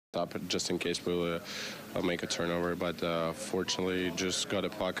Stop it just in case we'll make a turnover, but fortunately just got a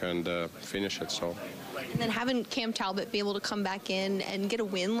puck and finish it. So. And then having Cam Talbot be able to come back in and get a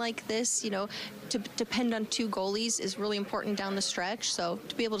win like this, to depend on two goalies is really important down the stretch. So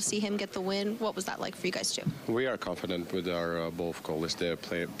to be able to see him get the win, what was that like for you guys too? We are confident with our both goalies. They're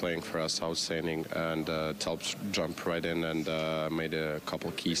playing for us outstanding, and Talbot jumped right in and made a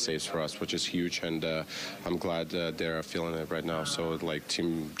couple key saves for us, which is huge. And I'm glad they're feeling it right now. So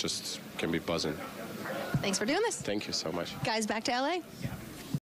team just can be buzzing. Thanks for doing this. Thank you so much. Guys, back to LA.